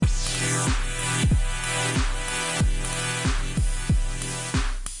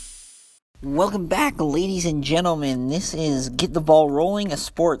Welcome back, ladies and gentlemen. This is Get the Ball Rolling, a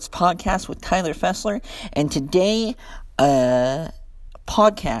sports podcast with Tyler Fessler, and today, a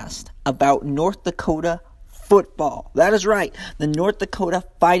podcast about North Dakota football. That is right, the North Dakota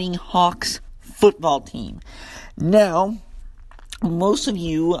Fighting Hawks football team. Now, most of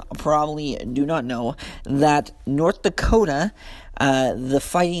you probably do not know that North Dakota, the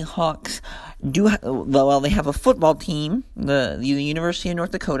Fighting Hawks, they have a football team, the University of North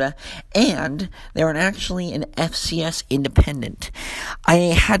Dakota, and they're actually an FCS independent. I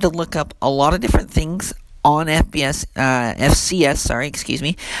had to look up a lot of different things on FCS,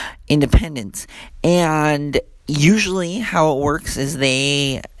 independents, and usually how it works is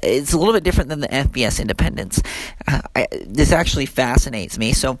it's a little bit different than the FBS independents. This actually fascinates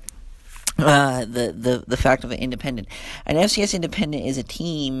me. So, the fact of an independent. An FCS independent is a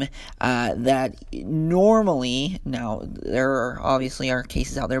team that normally, now there obviously are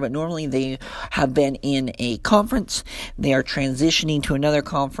cases out there, but normally they have been in a conference. They are transitioning to another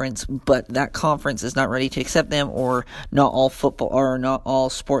conference, but that conference is not ready to accept them, or not all football or not all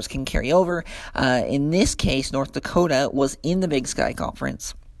sports can carry over. In this case, North Dakota was in the Big Sky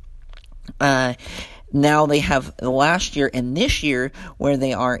Conference. Now they have last year and this year where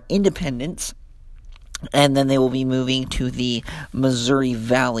they are independents, and then they will be moving to the Missouri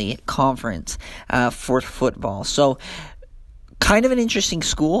Valley Conference for football. So, kind of an interesting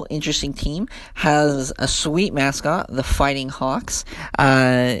school, interesting team, has a sweet mascot, the Fighting Hawks.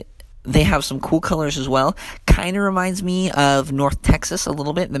 They have some cool colors as well. Kind of reminds me of North Texas a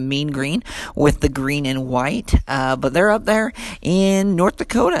little bit, the mean green with the green and white. But they're up there in North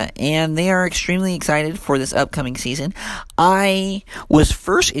Dakota, and they are extremely excited for this upcoming season. I was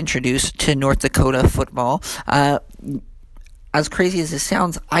first introduced to North Dakota football. As crazy as this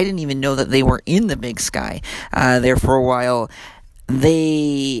sounds, I didn't even know that they were in the Big Sky there for a while.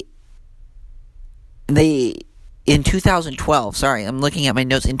 In 2012, I'm looking at my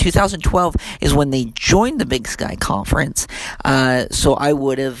notes. In 2012 is when they joined the Big Sky Conference. So I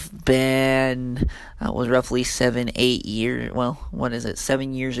would have been, that was roughly 7 years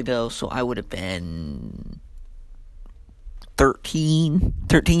ago. So I would have been 13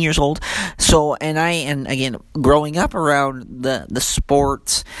 years old. So, and again, growing up around the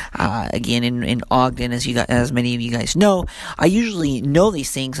sports, again, in Ogden, as many of you guys know, I usually know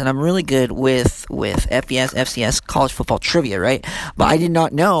these things, and I'm really good with FBS, FCS, college football trivia, right? But I did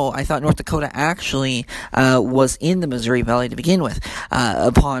not know, I thought North Dakota actually, was in the Missouri Valley to begin with.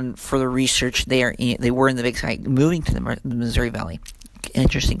 Upon further research, they were in the Big Sky, moving to the Missouri Valley.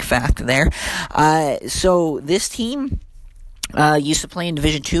 Interesting fact there. So this team, used to play in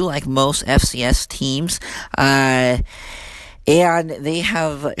Division II like most FCS teams, and they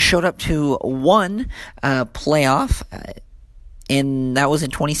have showed up to one playoff, and that was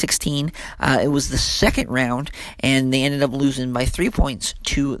in 2016. It was the second round, and they ended up losing by 3 points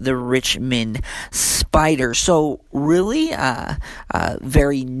to the Richmond Spiders. So really,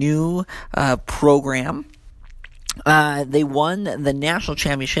 very new program. They won the national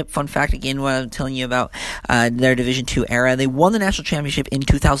championship. Fun fact, again, what I'm telling you about their Division II era. They won the national championship in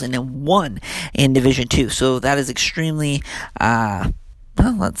 2001 in Division II. So that is extremely, I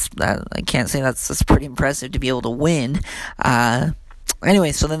can't say that's pretty impressive to be able to win.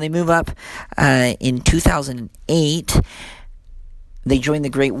 Anyway, so then they move up in 2008. They joined the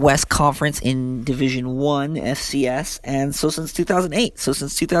Great West Conference in Division I FCS, and so since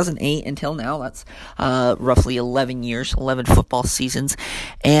 2008 until now, that's roughly 11 years, 11 football seasons,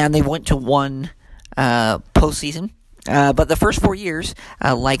 and they went to one postseason. But the first 4 years,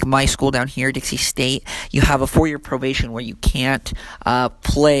 like my school down here, Dixie State, you have a 4-year probation where you can't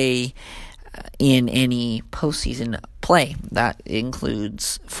play in any postseason play. That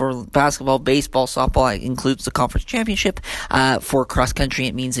includes, for basketball, baseball, softball, it includes the conference championship. For cross country,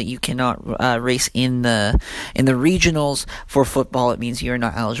 it means that you cannot race in the regionals. For football, it means you're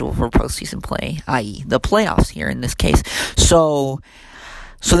not eligible for postseason play, i.e. the playoffs here in this case. So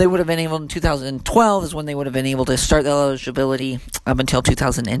they would have been able, in 2012 is when they would have been able to start the eligibility up until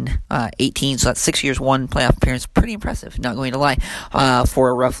 2018. So that's 6 years, one playoff appearance. Pretty impressive, not going to lie,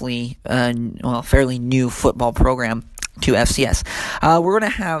 for a roughly, fairly new football program to FCS. We're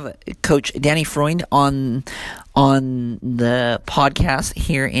going to have Coach Danny Freund on the podcast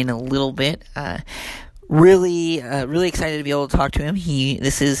here in a little bit. Really excited to be able to talk to him. He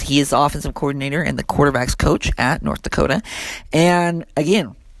is the offensive coordinator and the quarterback's coach at North Dakota. And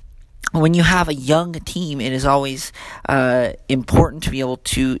again, when you have a young team, it is always important to be able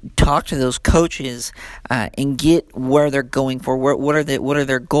to talk to those coaches and get where they're going for. What are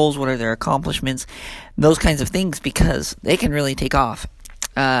their goals? What are their accomplishments? Those kinds of things, because they can really take off.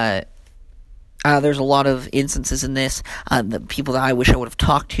 There's a lot of instances in this. The people that I wish I would have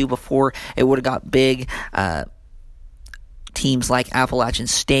talked to before it would have got big. Teams like Appalachian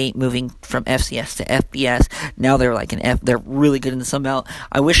State moving from FCS to FBS. Now they're like they're really good in the Sun Belt.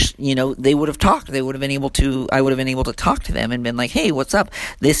 I wish, they would have talked. They would have been able to, I would have been able to talk to them and been like, hey, what's up?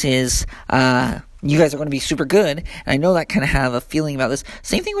 This is, you guys are going to be super good. And I know that kind of have a feeling about this.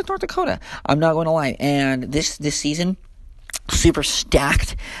 Same thing with North Dakota. I'm not going to lie. And this season, super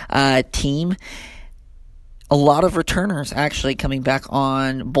stacked, team. A lot of returners actually coming back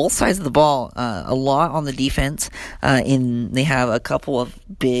on both sides of the ball. A lot on the defense. They have a couple of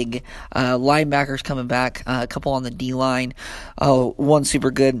big linebackers coming back. A couple on the D line. One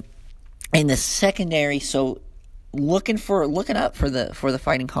super good in the secondary. So looking up for the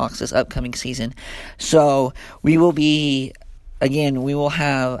Fighting Hawks this upcoming season. So we will be. Again, we're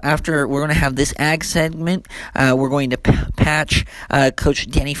going to have this ag segment. We're going to patch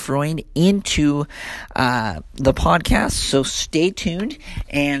Coach Danny Freund into the podcast. So stay tuned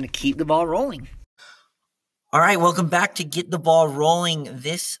and keep the ball rolling. All right, welcome back to Get the Ball Rolling.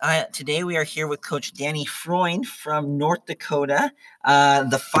 Today we are here with Coach Danny Freund from North Dakota,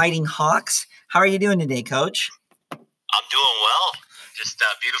 the Fighting Hawks. How are you doing today, Coach? I'm doing well. Just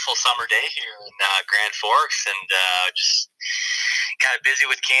a beautiful summer day here in Grand Forks, and just kind of busy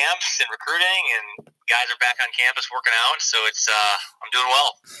with camps and recruiting, and guys are back on campus working out, so I'm doing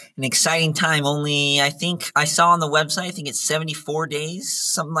well. An exciting time. Only, I think I saw on the website, I think it's 74 days,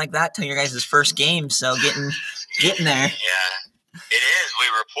 something like that, till your guys' first game, so getting there. Yeah, it is.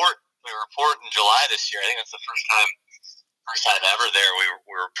 We report in July this year. I think that's the first time ever there.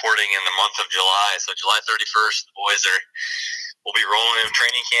 We're reporting in the month of July, so July 31st, the boys we'll be rolling in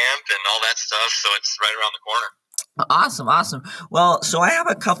training camp and all that stuff, so it's right around the corner. Awesome. Well, so I have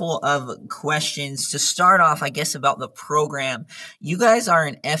a couple of questions to start off, I guess, about the program. You guys are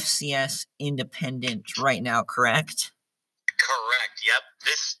an FCS independent right now, correct? Correct, yep.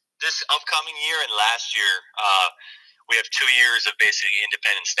 This upcoming year and last year, we have 2 years of basically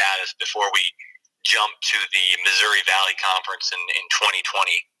independent status before we jump to the Missouri Valley Conference in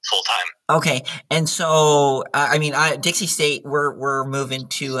 2020 full time. Okay, and so Dixie State, we're moving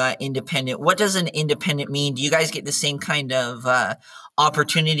to independent. What does an independent mean? Do you guys get the same kind of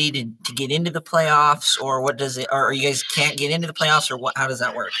opportunity to get into the playoffs, or what does it? Or you guys can't get into the playoffs, or what? How does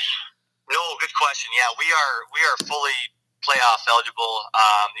that work? No, good question. Yeah, we are fully playoff eligible.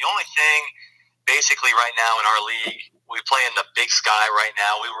 The only thing, basically, right now in our league, we play in the Big Sky right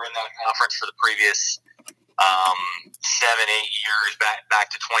now. We were in that conference for the previous 7-8 years, back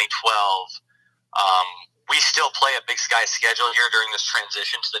to 2012. We still play a Big Sky schedule here during this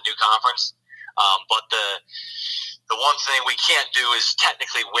transition to the new conference. But the one thing we can't do is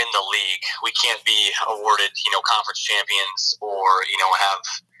technically win the league. We can't be awarded, conference champions or,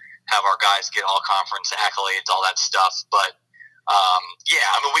 have our guys get all conference accolades, all that stuff. But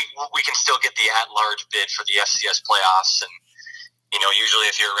we can still get the at-large bid for the FCS playoffs, and usually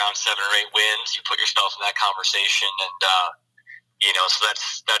if you're around 7 or 8 wins, you put yourself in that conversation, and so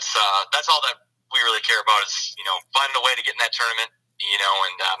that's all that we really care about is finding a way to get in that tournament,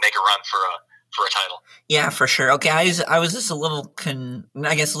 and make a run for a title. Yeah, for sure. Okay, I was just a little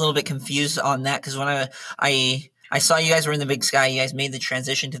bit confused on that, because when I saw you guys were in the Big Sky, you guys made the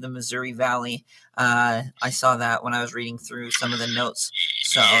transition to the Missouri Valley. I saw that when I was reading through some of the notes.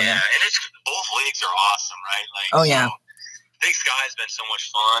 So yeah. And both leagues are awesome, right? Big Sky has been so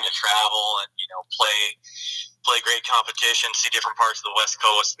much fun to travel and play great competition, see different parts of the West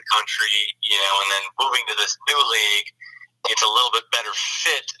Coast, the country, and then moving to this new league, it's a little bit better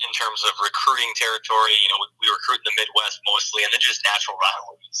fit in terms of recruiting territory. We recruit in the Midwest mostly, and then just natural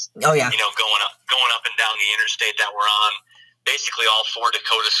rivalries. Oh yeah. Going up and down the interstate that we're on. Basically, all 4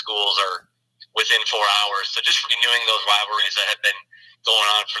 Dakota schools are within 4 hours. So just renewing those rivalries that have been going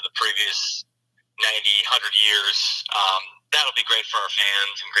on for the previous 90, 100 years, that'll be great for our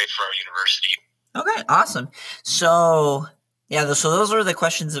fans and great for our university. Okay, awesome. So those were the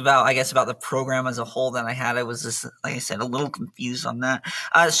questions about the program as a whole that I had. I was just, like I said, a little confused on that.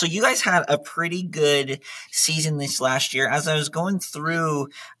 So you guys had a pretty good season this last year. As I was going through,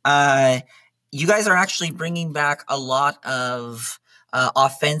 you guys are actually bringing back a lot of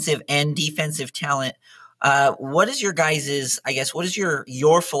offensive and defensive talent. What is your what is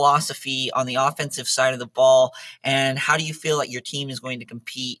your philosophy on the offensive side of the ball, and how do you feel like your team is going to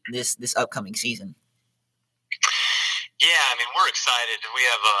compete this upcoming season? Yeah, we're excited. We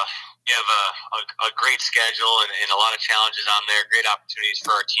have a great schedule and a lot of challenges on there, great opportunities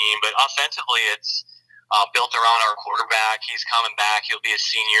for our team. But offensively, it's built around our quarterback. He's coming back. He'll be a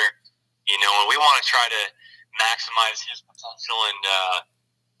senior, and we want to try to maximize his potential and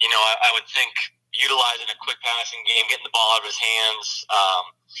I would think utilizing a quick passing game, getting the ball out of his hands,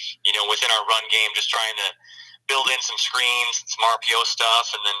 within our run game, just trying to build in some screens, some RPO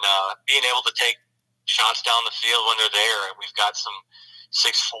stuff, and then being able to take shots down the field when they're there. We've got some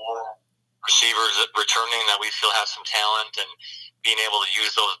 6'4" receivers returning that we feel have some talent, and being able to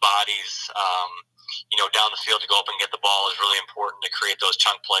use those bodies, down the field to go up and get the ball is really important to create those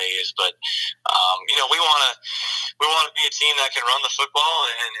chunk plays. But, we want to be a team that can run the football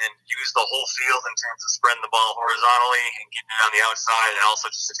and use the whole field in terms of spreading the ball horizontally and getting it on the outside, and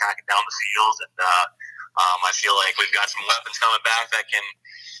also just attacking down the field. And I feel like we've got some weapons coming back that can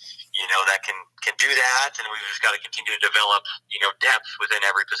do that, and we've just got to continue to develop, depth within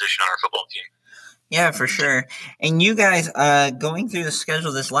every position on our football team. Yeah, for sure. And you guys, going through the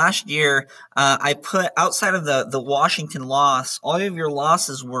schedule this last year, I put outside of the Washington loss, all of your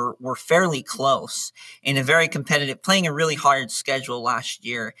losses were fairly close in a very competitive, playing a really hard schedule last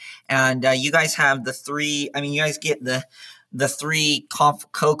year. And you guys have you guys get the three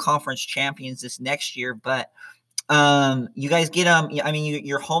co-conference champions this next year, but you guys get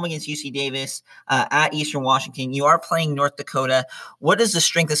you're home against UC Davis, at Eastern Washington. You are playing North Dakota. What is the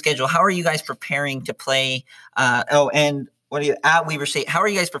strength of schedule? How are you guys preparing to play? And what are you at Weber State? How are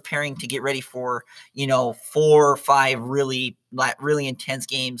you guys preparing to get ready for 4 or 5 really intense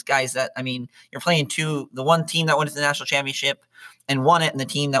games, guys? You're playing the one team that went to the national championship and won it, and the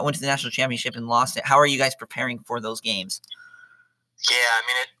team that went to the national championship and lost it. How are you guys preparing for those games? Yeah,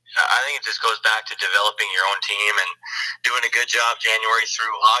 I think it just goes back to developing your own team and doing a good job January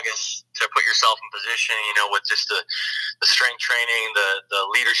through August to put yourself in position, with just the strength training, the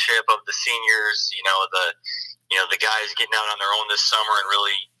leadership of the seniors, the guys getting out on their own this summer and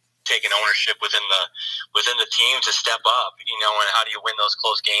really taking ownership within the team to step up, and how do you win those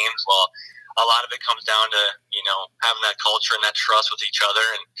close games? Well, a lot of it comes down to, having that culture and that trust with each other,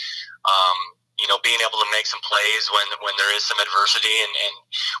 and, being able to make some plays when there is some adversity, and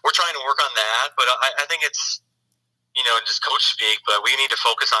we're trying to work on that. But I think it's, just coach speak, but we need to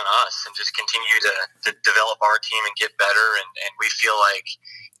focus on us and just continue to develop our team and get better. And we feel like,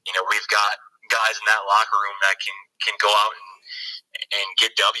 we've got guys in that locker room that can go out and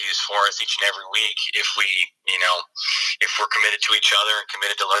get W's for us each and every week if we're committed to each other and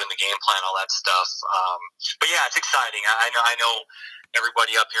committed to learning the game plan, all that stuff. But yeah, it's exciting. I know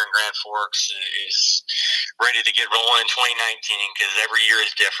everybody up here in Grand Forks is ready to get rolling in 2019 because every year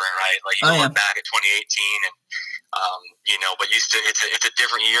is different, right? Like you look back at 2018 and, but it's a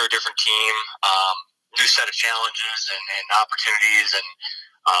different year, a different team, new set of challenges and opportunities. And,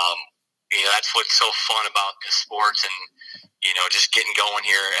 that's what's so fun about the sports and, just getting going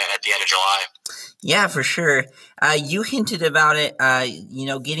here at the end of July. Yeah, for sure. You hinted about it,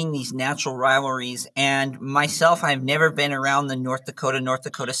 getting these natural rivalries. And myself, I've never been around the North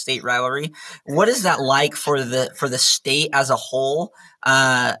Dakota State rivalry. What is that like for the state as a whole,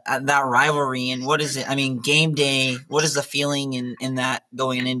 that rivalry? And what is it? Game day, what is the feeling in that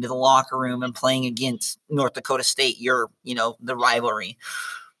going into the locker room and playing against North Dakota State, the rivalry?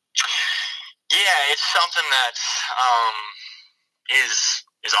 Yeah, it's something that is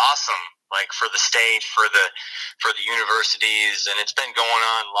awesome, like for the state, for the universities, and it's been going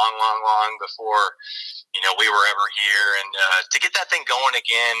on long before we were ever here. And to get that thing going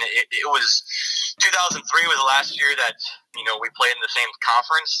again, it was 2003 was the last year that we played in the same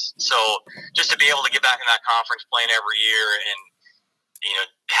conference. So just to be able to get back in that conference, playing every year, and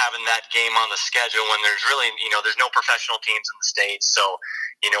having that game on the schedule when there's really there's no professional teams in the state. So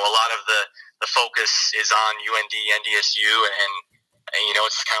a lot of the focus is on UND, NDSU, and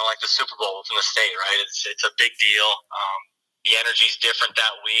it's kind of like the Super Bowl within the state, right? It's a big deal. The energy's different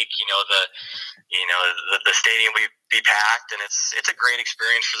that week. The stadium will be packed, and it's a great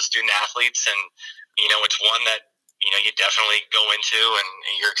experience for the student athletes, and it's one that you definitely go into and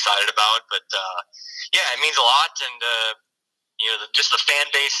you're excited about. But yeah, it means a lot, and just the fan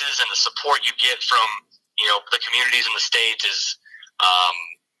bases and the support you get from the communities in the state is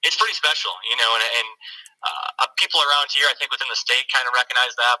it's pretty special, and people around here, I think within the state kind of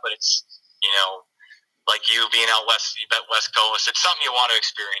recognize that, but it's, like you being out west coast, it's something you want to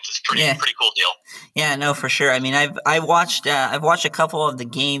experience. It's pretty cool deal. Yeah, no, for sure. I've watched a couple of the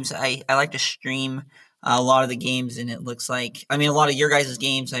games. I like to stream a lot of the games, and it looks like, a lot of your guys'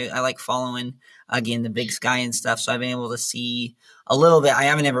 games, I like following, again, the Big Sky and stuff, so I've been able to see a little bit. I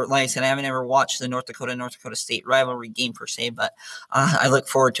haven't ever watched the North Dakota State rivalry game per se, but I look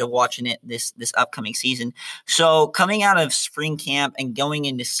forward to watching it this upcoming season. So coming out of spring camp and going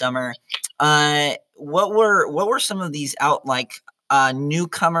into summer, what were some of these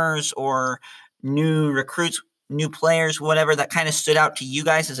newcomers or new recruits new players, whatever, that kind of stood out to you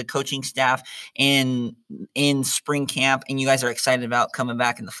guys as a coaching staff in spring camp, and you guys are excited about coming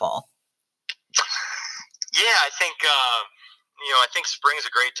back in the fall? Yeah, I think I think spring is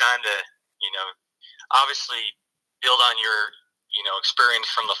a great time to obviously build on your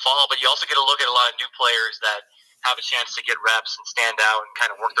experience from the fall, but you also get to look at a lot of new players that have a chance to get reps and stand out and kind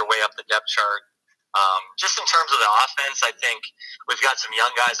of work their way up the depth chart. Just in terms of the offense, I think we've got some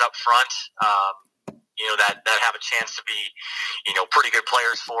young guys up front, that have a chance to be, pretty good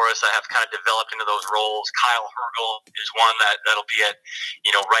players for us. that have kind of developed into those roles. Kyle Hergel is one that'll be at,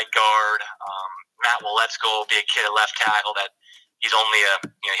 right guard. Matt Waletzko will be a kid at left tackle that he's only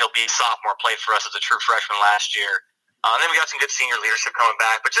he'll be a sophomore, played for us as a true freshman last year. And then we got some good senior leadership coming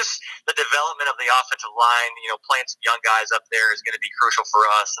back, but just the development of the offensive line, playing some young guys up there is going to be crucial for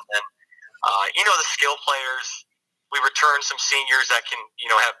us. And then, the skill players, we return some seniors that can,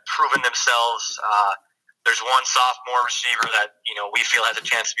 have proven themselves. There's one sophomore receiver that, we feel has a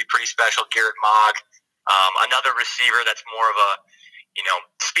chance to be pretty special, Garrett Mogg. Another receiver that's more of a,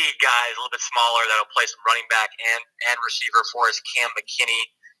 speed guy, a little bit smaller, that'll play some running back and receiver for us. Cam McKinney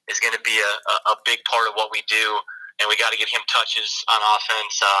is going to be a big part of what we do. And we got to get him touches on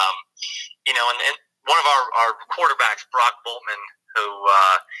offense. And one of our quarterbacks, Brock Boltman, who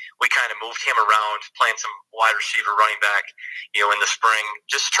we kind of moved him around, playing some wide receiver, running back, in the spring,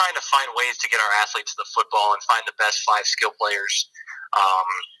 just trying to find ways to get our athletes to the football and find the best 5 skill players,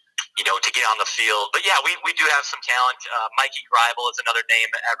 to get on the field. But yeah, we do have some talent. Mikey Greibel is another name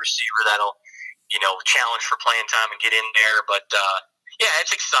at receiver that'll, challenge for playing time and get in there. But yeah,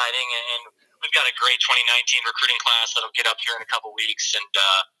 it's exciting, and we've got a great 2019 recruiting class that'll get up here in a couple weeks, and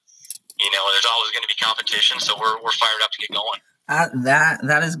there's always going to be competition, so we're fired up to get going.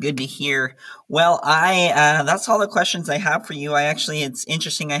 That is good to hear. Well, that's all the questions I have for you. It's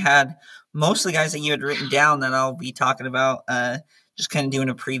interesting. I had most of the guys that you had written down that I'll be talking about. Just kind of doing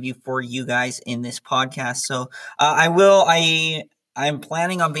a preview for you guys in this podcast. So I'm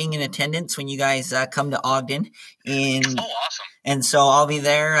planning on being in attendance when you guys come to Ogden. Awesome! And so I'll be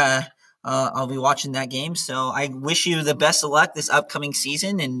there. I'll be watching that game. So I wish you the best of luck this upcoming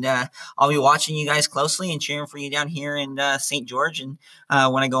season, and I'll be watching you guys closely and cheering for you down here in St. George, and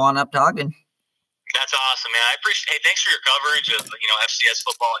when I go on up to Ogden. That's awesome, man. I appreciate. Hey, thanks for your coverage of FCS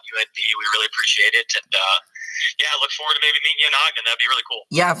football at UND. We really appreciate it, and I look forward to maybe meeting you in Ogden. That'd be really cool.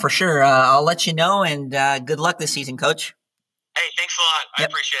 Yeah, for sure. I'll let you know, and good luck this season, Coach. Hey, thanks a lot. I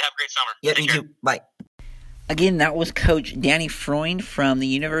appreciate it. Have a great summer. Yep, you too. Bye. Again, that was Coach Danny Freund from the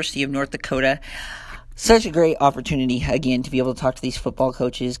University of North Dakota. Such a great opportunity, again, to be able to talk to these football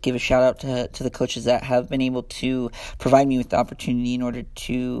coaches, give a shout out to the coaches that have been able to provide me with the opportunity in order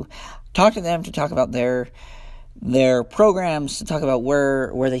to talk to them, to talk about their programs, to talk about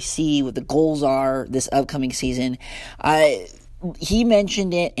where they see what the goals are this upcoming season. He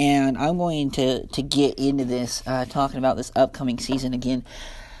mentioned it, and I'm going to get into this, talking about this upcoming season again.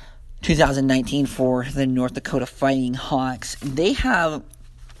 2019 for the North Dakota Fighting Hawks. They have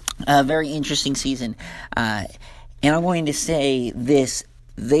a very interesting season. And I'm going to say this.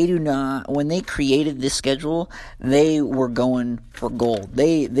 They do not, when they created this schedule, they were going for gold.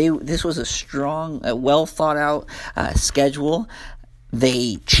 This was a strong, well thought out schedule.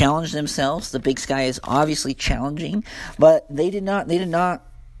 They challenged themselves. The Big Sky is obviously challenging, but they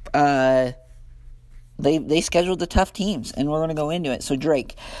scheduled the tough teams, and we're going to go into it. So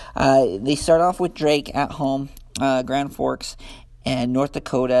Drake, they start off with Drake at home, Grand Forks, and North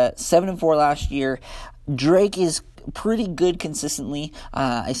Dakota, 7-4 last year. Drake is pretty good consistently.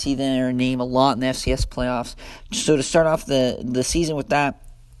 I see their name a lot in the FCS playoffs. So to start off the season with that,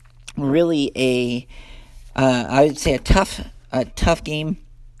 really I would say a tough game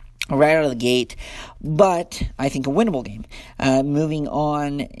right out of the gate, but I think a winnable game. Moving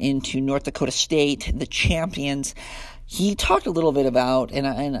on into North Dakota State, the champions. He talked a little bit about, and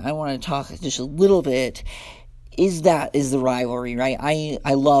I want to talk just a little bit, is the rivalry, right?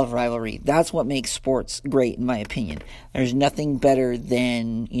 I love rivalry. That's what makes sports great, in my opinion. There's nothing better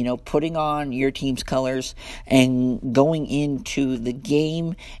than, putting on your team's colors and going into the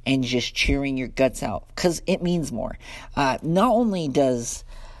game and just cheering your guts out, because it means more. Not only is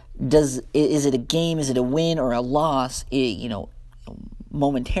it a game, is it a win or a loss,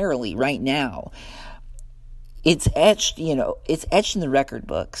 momentarily right now, it's etched in the record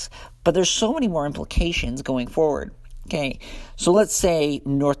books, but there's so many more implications going forward. Okay, so let's say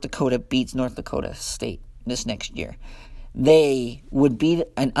North Dakota beats North Dakota State this next year. They would beat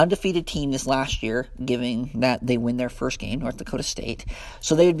an undefeated team this last year, given that they win their first game, North Dakota State.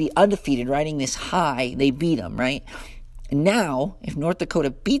 So they would be undefeated, riding this high. They beat them, right? And now, if North Dakota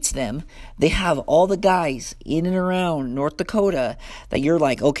beats them, they have all the guys in and around North Dakota that you're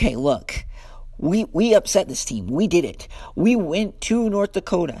like, okay, look, we upset this team. We did it. We went to North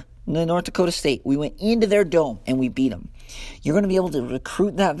Dakota State. We went into their dome and we beat them. You're going to be able to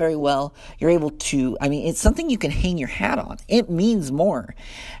recruit that very well. You're able to, it's something you can hang your hat on. It means more.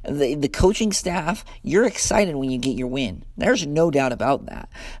 The coaching staff, you're excited when you get your win. There's no doubt about that.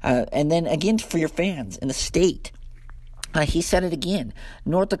 And then again, for your fans in the state, he said it again,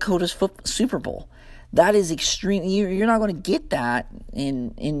 North Dakota's Super Bowl. That is extreme. You're not going to get that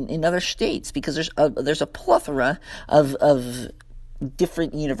in other states because there's a plethora of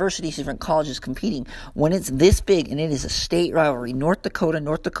different universities, different colleges competing. When it's this big and it is a state rivalry, North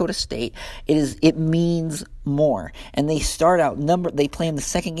Dakota State, it means more. And they start out they play in the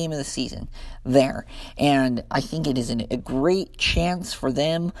second game of the season there, and I think it is a great chance for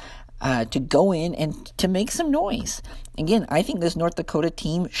them to go in and to make some noise. Again, I think this North Dakota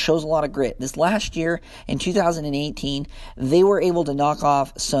team shows a lot of grit. This last year, in 2018, they were able to knock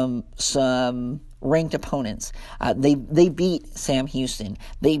off some ranked opponents. They beat Sam Houston.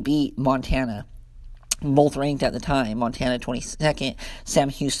 They beat Montana, both ranked at the time. Montana 22nd, Sam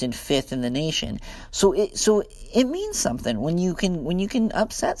Houston 5th in the nation. So it means something when you can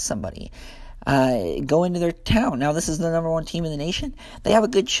upset somebody. Go into their town. Now, this is the number one team in the nation. They have a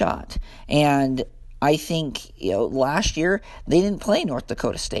good shot. And I think, last year they didn't play North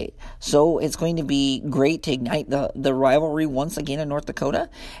Dakota State. So it's going to be great to ignite the rivalry once again in North Dakota.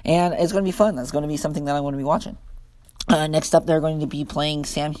 And it's going to be fun. That's going to be something that I want to be watching. Next up, they're going to be playing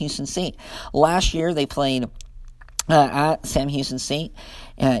Sam Houston State. Last year they played at Sam Houston State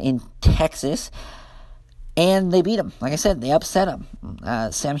in Texas. And they beat them. Like I said, they upset them.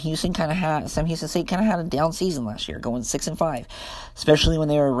 Sam Houston State kind of had a down season last year, going 6-5, especially when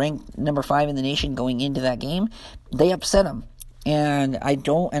they were ranked number 5 in the nation going into that game. They upset them. And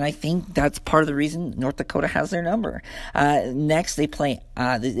I think that's part of the reason North Dakota has their number. Next, they play,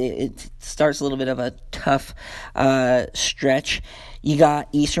 it starts a little bit of a tough stretch. You got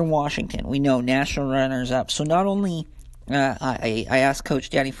Eastern Washington. We know national runners up. So not only I asked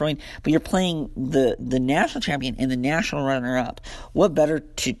Coach Danny Freund, but you're playing the national champion and the national runner-up. What better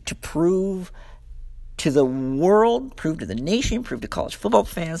to prove to the world, prove to the nation, prove to college football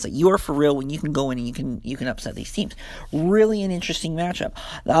fans that you are for real when you can go in and you can upset these teams. Really an interesting matchup.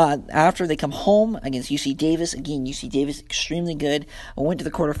 After they come home against UC Davis, again, UC Davis extremely good. I went to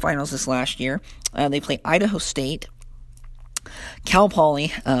the quarterfinals this last year. They play Idaho State, Cal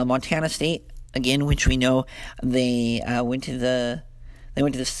Poly, Montana State. Again, which we know they went to the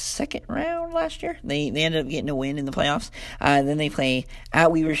second round last year. They ended up getting a win in the playoffs. Then they play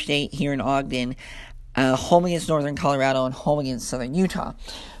at Weber State here in Ogden, home against Northern Colorado, and home against Southern Utah.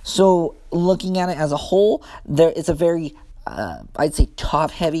 So looking at it as a whole, it's a very I'd say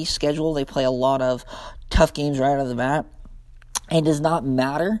top-heavy schedule. They play a lot of tough games right out of the bat. It does not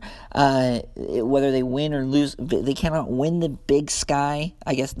matter whether they win or lose. They cannot win the Big Sky.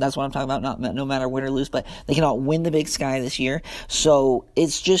 I guess that's what I'm talking about. No matter win or lose, but they cannot win the Big Sky this year. So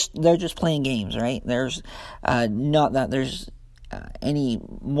they're just playing games, right? There's not that there's any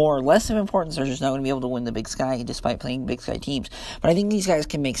more or less of importance. They're just not going to be able to win the Big Sky despite playing Big Sky teams. But I think these guys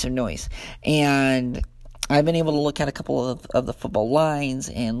can make some noise. And I've been able to look at a couple of the football lines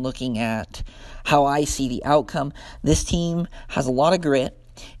and looking at how I see the outcome. This team has a lot of grit,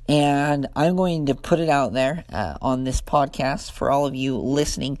 and I'm going to put it out there on this podcast for all of you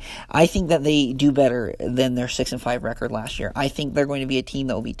listening. I think that they do better than their 6-5 record last year. I think they're going to be a team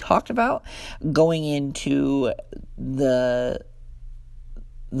that will be talked about going into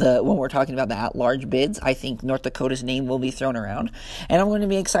when we're talking about the at-large bids. I think North Dakota's name will be thrown around, and I'm going to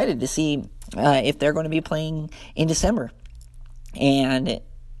be excited to see if they're going to be playing in December. And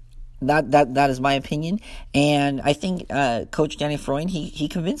that is my opinion, and I think Coach Danny Freund, he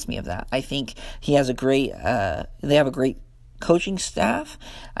convinced me of that. I think he has they have a great coaching staff.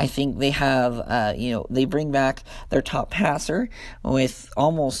 I think they have, they bring back their top passer with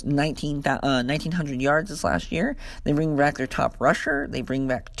almost 1,900 yards this last year. They bring back their top rusher. They bring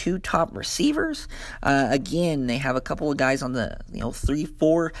back 2 top receivers. Again, they have a couple of guys on the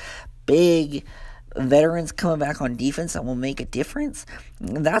 3-4 big veterans coming back on defense that will make a difference.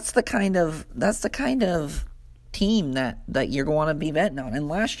 That's the kind of team that you're going to be betting on. And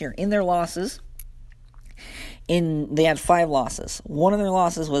last year, in their losses, they had 5 losses. One of their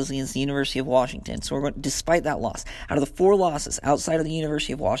losses was against the University of Washington. So despite that loss, out of the 4 losses outside of the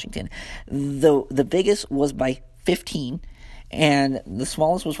University of Washington, the biggest was by 15. And the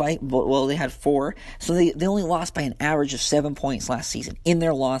smallest was they had 4. So they only lost by an average of 7 points last season in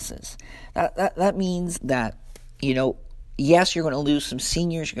their losses. That means that, Yes, you're going to lose some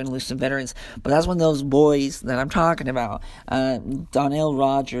seniors, you're going to lose some veterans, but that's when those boys that I'm talking about, Donnell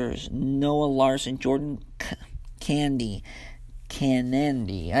Rogers, Noah Larson, Jordan Candy,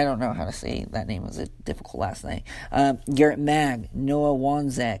 I don't know how to say that name. It was a difficult last name. Garrett Mag, Noah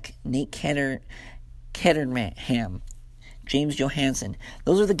Wanzek, Nate Ketterham, James Johansson.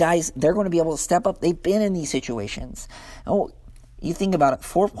 Those are the guys, they're going to be able to step up. They've been in these situations. Oh, you think about it,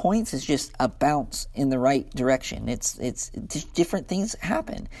 4 points is just a bounce in the right direction. It's just different things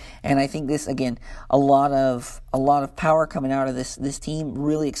happen. And I think this, again, a lot of power coming out of this team.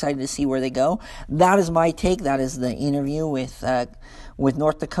 Really excited to see where they go. That is my take. That is the interview with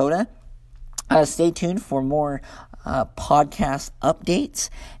North Dakota. Stay tuned for more podcast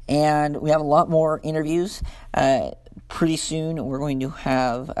updates. And we have a lot more interviews. Pretty soon, we're going to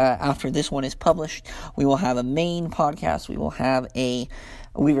have, after this one is published, we will have a Maine podcast, we will have a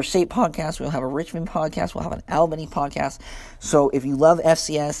Weaver State podcast, we'll have a Richmond podcast, we'll have an Albany podcast. So if you love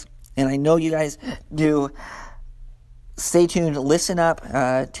FCS, and I know you guys do, stay tuned, listen up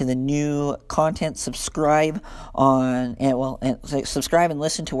to the new content, subscribe subscribe and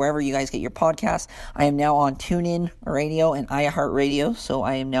listen to wherever you guys get your podcasts. I am now on TuneIn Radio and iHeartRadio, so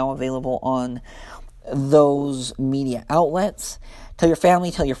I am now available on those media outlets. Tell your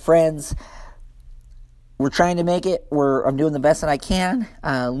family, tell your friends. We're trying to make it. I'm doing the best that I can.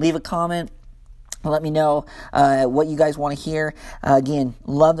 Leave a comment. Let me know what you guys want to hear. Again,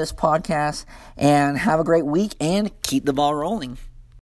 love this podcast, and have a great week, and keep the ball rolling.